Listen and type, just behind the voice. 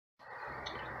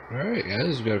Alright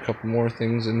guys, we've got a couple more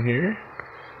things in here.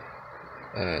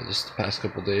 Just the past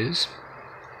couple days.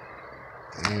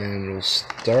 And we'll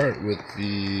start with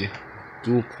the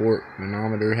dual port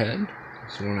manometer head.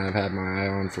 This is one I've had my eye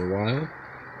on for a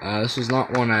while. This was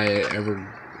not one I ever,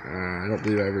 I don't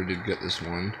believe I ever did get this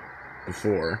one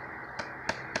before.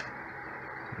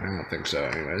 I don't think so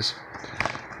anyways.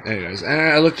 And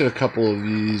I looked at a couple of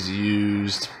these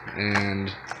used, and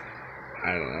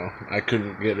I don't know, I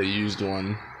couldn't get a used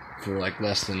one for like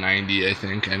less than 90, I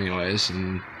think, anyways,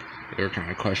 and they were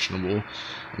kind of questionable.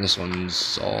 And this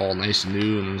one's all nice and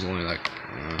new, and it was only like,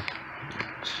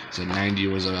 said 90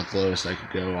 was about the lowest I could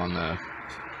go on the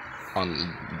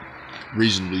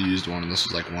reasonably used one, and this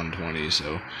was like 120.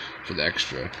 So for the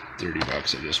extra 30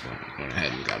 bucks, I just went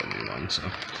ahead and got a new one. So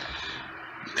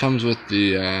it comes with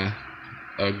the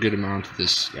a good amount of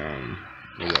this kind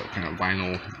of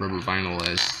rubber vinyl,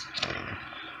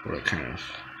 or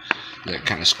that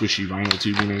kind of squishy vinyl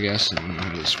tubing, I guess. I don't know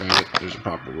how to describe it. There's a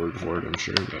proper word for it, I'm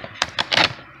sure, but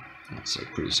it's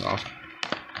like pretty soft.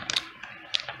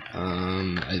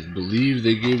 I believe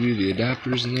they give you the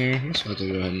adapters in there, so I have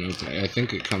to go ahead and open. I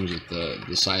think it comes with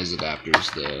the size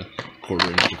adapters, the 1/4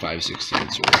 inch to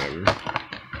 5/16 or whatever.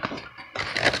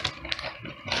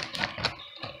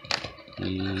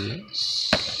 Yes.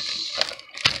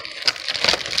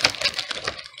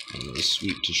 And the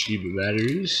sweet Toshiba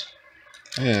batteries.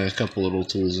 Yeah, a couple little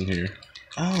tools in here.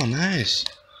 Oh, nice.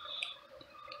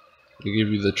 They give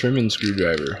you the trimming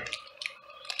screwdriver.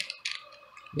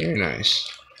 Very nice.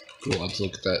 Cool. I'll have to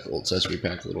look at that little accessory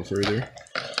pack a little further.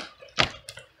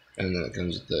 And then it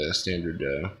comes with the standard,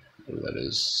 what that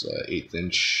is, 1/8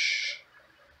 inch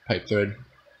pipe thread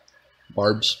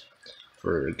barbs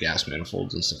for gas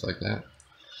manifolds and stuff like that.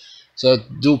 So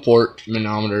dual port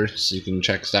manometer, so you can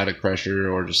check static pressure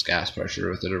or just gas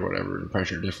pressure with it or whatever, and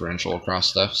pressure differential across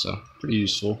stuff. So pretty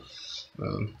useful.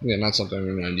 Again, not something I'm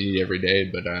going to need every day,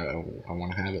 but I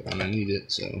want to have it when I need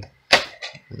it. So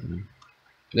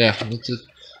yeah, let's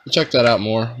check that out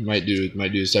more. Might do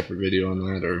a separate video on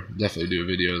that, or definitely do a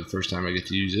video the first time I get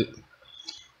to use it.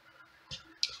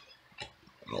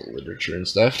 All the literature and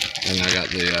stuff, and I got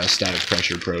the static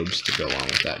pressure probes to go along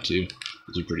with that too.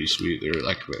 These are pretty sweet. They're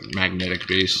like a magnetic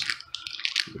base.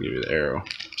 I'll give you the arrow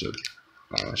to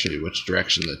show you which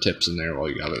direction the tip's in there while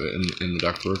you got it in the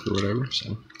ductwork or whatever.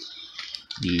 So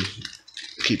be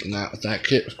keeping that with that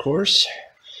kit, of course.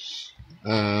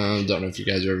 Don't know if you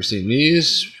guys have ever seen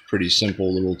these. Pretty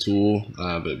simple little tool,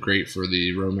 but great for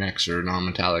the Romex or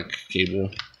non-metallic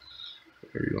cable,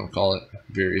 whatever you want to call it.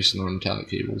 Various non-metallic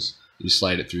cables. You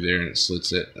slide it through there and it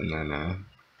slits it, and then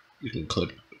you can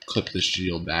clip the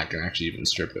shield back and actually even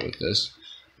strip it with this.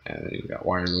 And then you got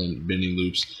wire bending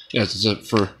loops. Yeah,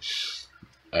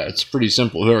 it's pretty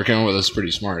simple. Whoever came up with this is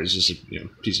pretty smart. It's just a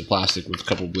piece of plastic with a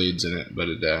couple blades in it, but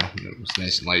it's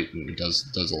nice and light, and it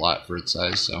does a lot for its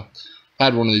size. So I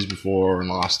had one of these before and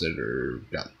lost it or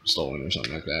got stolen or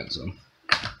something like that. So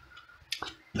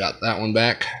got that one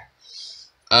back.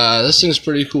 This thing's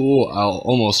pretty cool. I'll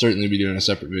almost certainly be doing a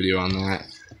separate video on that.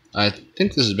 I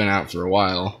think this has been out for a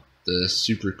while. The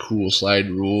super cool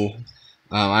slide rule.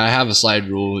 I have a slide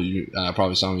rule. You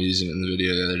probably saw me using it in the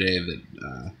video the other day that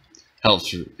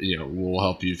will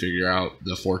help you figure out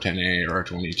the 410A or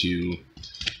R22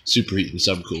 superheat and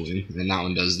subcooling, and that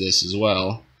one does this as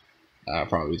well.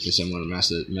 Probably with a similar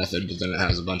method, but then it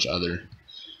has a bunch of other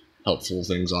helpful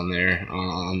things on there.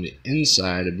 On the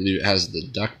inside, I believe it has the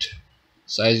duct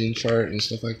sizing chart and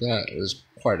stuff like that. There's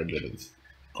quite a bit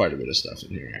of stuff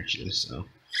in here actually. So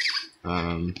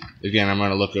again, I'm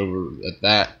gonna look over at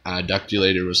that.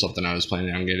 Ductulator was something I was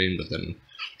planning on getting, but then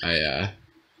I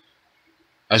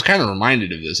was kind of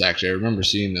reminded of this actually. I remember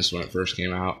seeing this when it first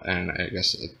came out, and I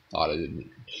guess I thought I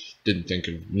didn't think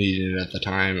of needing it at the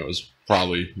time. It was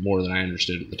probably more than I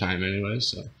understood at the time anyways,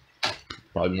 so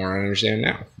probably more I understand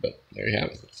now, but there you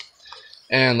have it.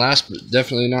 And last but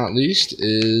definitely not least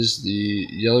is the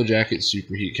Yellow Jacket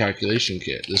Superheat calculation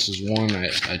kit. This is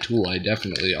a tool I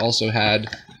definitely also had.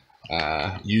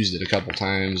 Used it a couple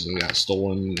times and got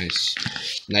stolen.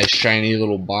 Nice shiny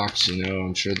little box.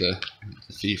 I'm sure the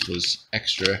thief was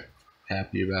extra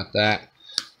happy about that.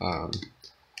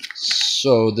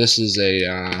 So this is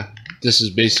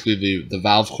basically the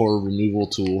valve core removal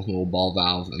tool, little ball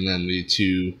valve, and then the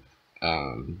two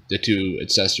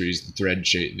accessories,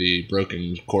 the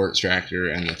broken core extractor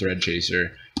and the thread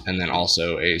chaser, and then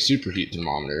also a superheat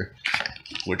thermometer,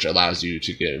 which allows you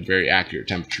to get a very accurate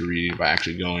temperature reading by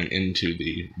actually going into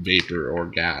the vapor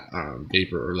or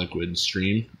liquid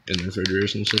stream in the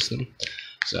refrigeration system.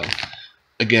 So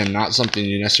Again, not something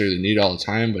you necessarily need all the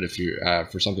time, but if you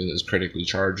for something that's critically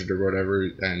charged or whatever,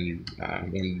 and you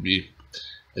want to be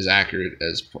as accurate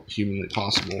as humanly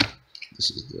possible,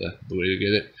 this is the way to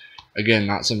get it. Again,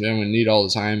 not something I'm going to need all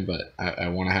the time, but I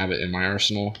want to have it in my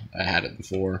arsenal. I had it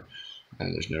before,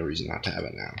 and there's no reason not to have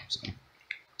it now. So,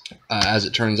 as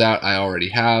it turns out, I already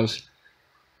have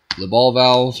the ball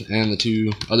valve and the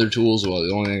 2 other tools. Well,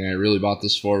 the only thing I really bought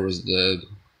this for was the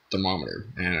thermometer,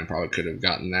 and I probably could have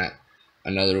gotten that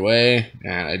another way,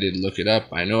 and I did look it up.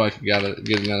 I know I could get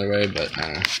another way, but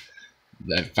I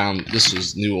found this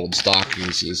was new old stock. You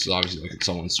can see this is obviously like in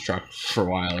someone's truck for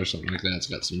a while or something like that. It's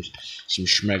got some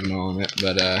schmegma on it,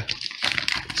 but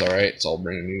it's alright. It's all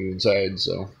brand new inside,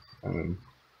 so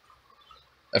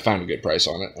I found a good price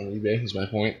on it on eBay is my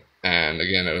point. And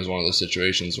again, it was one of those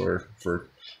situations where for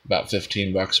about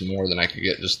 $15 more than I could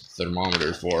get just the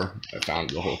thermometer for, I found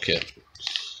the whole kit.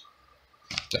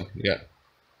 So you got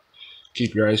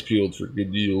keep your eyes peeled for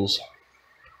good deals.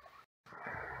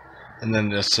 And then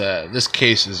this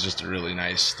case is just a really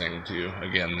nice thing too.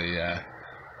 Again, the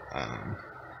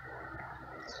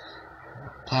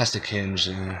plastic hinge,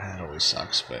 that always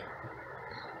sucks, but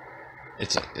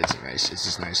it's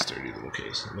just a nice sturdy little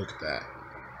case. Look at that.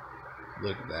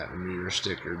 Look at that mirror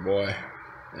sticker, boy.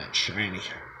 That's shiny.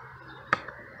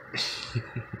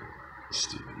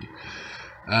 Stupid.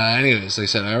 Anyways, like I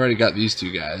said, I already got these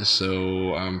 2 guys,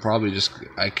 so I'm probably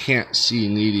I can't see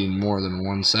needing more than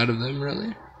 1 set of them,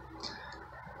 really.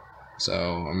 So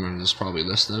I'm going to just probably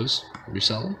list those,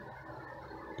 resell them.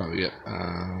 Probably get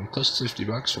close to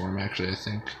 $50 for them, actually, I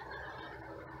think.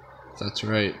 If that's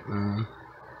right.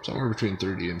 Somewhere between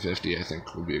 30 and 50, I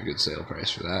think, would be a good sale price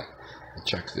for that. I'll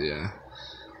check the,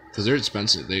 because they're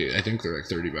expensive. I think they're like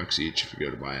 $30 each if you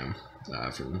go to buy them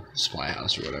from the supply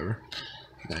house or whatever.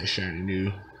 Nice shiny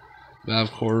new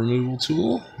valve core removal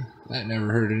tool. That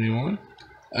never hurt anyone.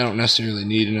 I don't necessarily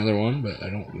need another one, but I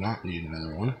don't not need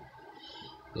another one.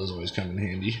 Those always come in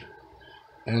handy.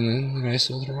 And then the nice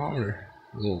little thermometer.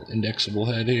 A little indexable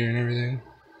head here and everything.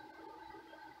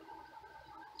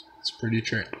 It's a pretty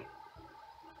trick.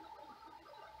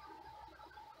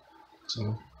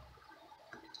 So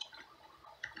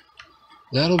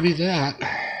that'll be that.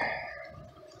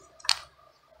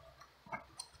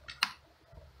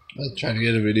 I'll try to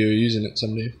get a video using it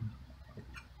someday.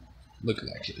 Look at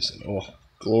that case. Oh,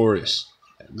 glorious.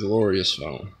 Glorious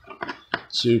phone.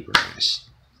 Super nice.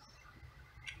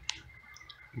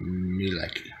 Me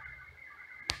like it.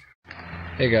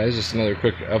 Hey guys, just another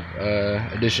quick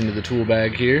addition to the tool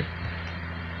bag here.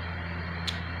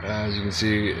 As you can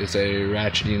see, it's a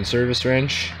ratcheting service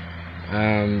wrench.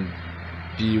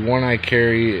 The one I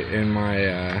carry in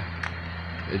my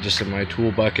just in my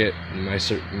tool bucket,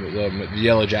 the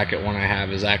yellow jacket one I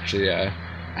have is actually a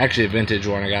vintage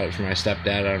one. I got it from my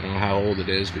stepdad. I don't know how old it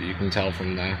is, but you can tell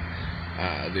from the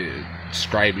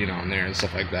scribing on there and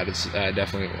stuff like that. It's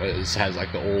definitely has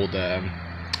like the old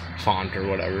font or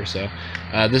whatever. So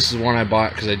this is one I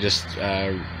bought because I just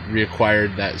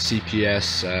reacquired that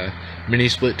CPS mini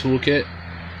split toolkit.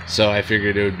 So I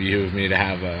figured it would behoove me to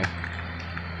have a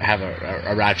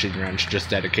ratcheting wrench just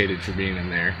dedicated for being in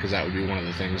there, because that would be one of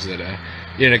the things that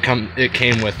you know, it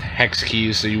came with hex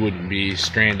keys, so you wouldn't be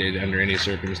stranded under any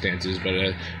circumstances. But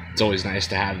it's always nice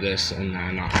to have this and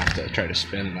not have to try to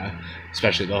spin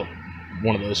especially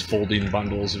one of those folding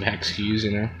bundles of hex keys,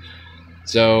 you know.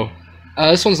 So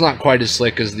this one's not quite as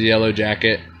slick as the yellow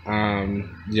jacket.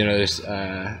 You know,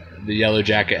 the yellow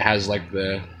jacket has like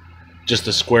just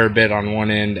the square bit on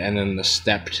one end, and then the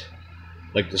stepped,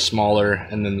 like the smaller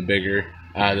and then the bigger.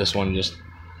 This one just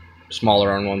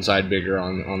smaller on one side, bigger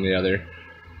on the other.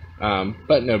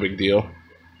 But no big deal.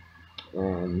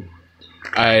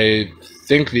 I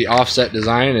think the offset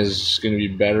design is going to be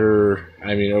better.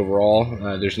 I mean, overall,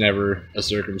 there's never a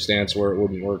circumstance where it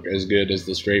wouldn't work as good as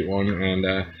the straight one,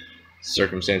 and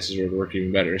circumstances would work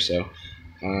even better. So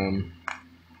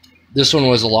this one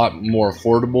was a lot more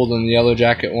affordable than the yellow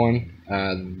jacket one.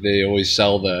 They always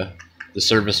sell the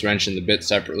service wrench and the bit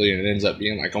separately, and it ends up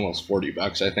being like almost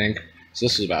 $40, I think. So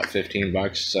this is about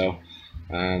 $15. So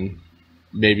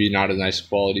maybe not as nice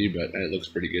quality, but it looks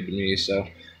pretty good to me. So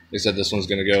they said this one's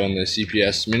going to go in the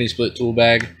CPS mini split tool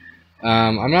bag.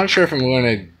 I'm not sure if I'm going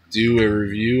to do a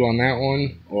review on that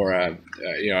one, or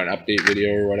you know, an update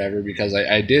video or whatever, because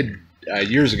I did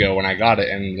years ago when I got it,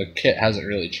 and the kit hasn't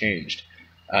really changed.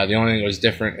 The only thing that was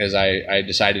different is I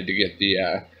decided to get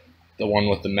the one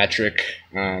with the metric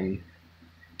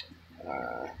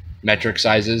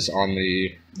sizes on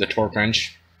the torque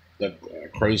wrench, the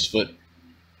crow's foot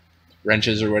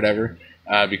wrenches or whatever,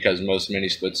 because most mini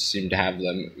splits seem to have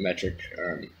the metric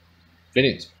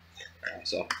fittings.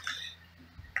 So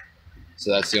So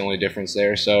that's the only difference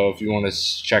there. So if you want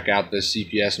to check out this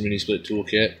CPS mini split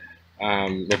toolkit,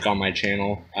 look on my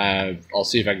channel. I'll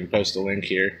see if I can post a link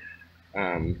here.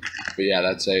 But yeah,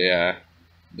 that's a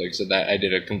like I said, that I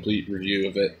did a complete review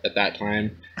of it at that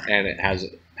time, and it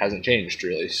hasn't changed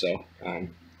really. So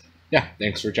yeah,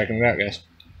 thanks for checking it out, guys.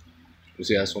 We'll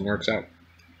see how this one works out.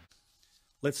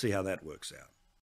 Let's see how that works out.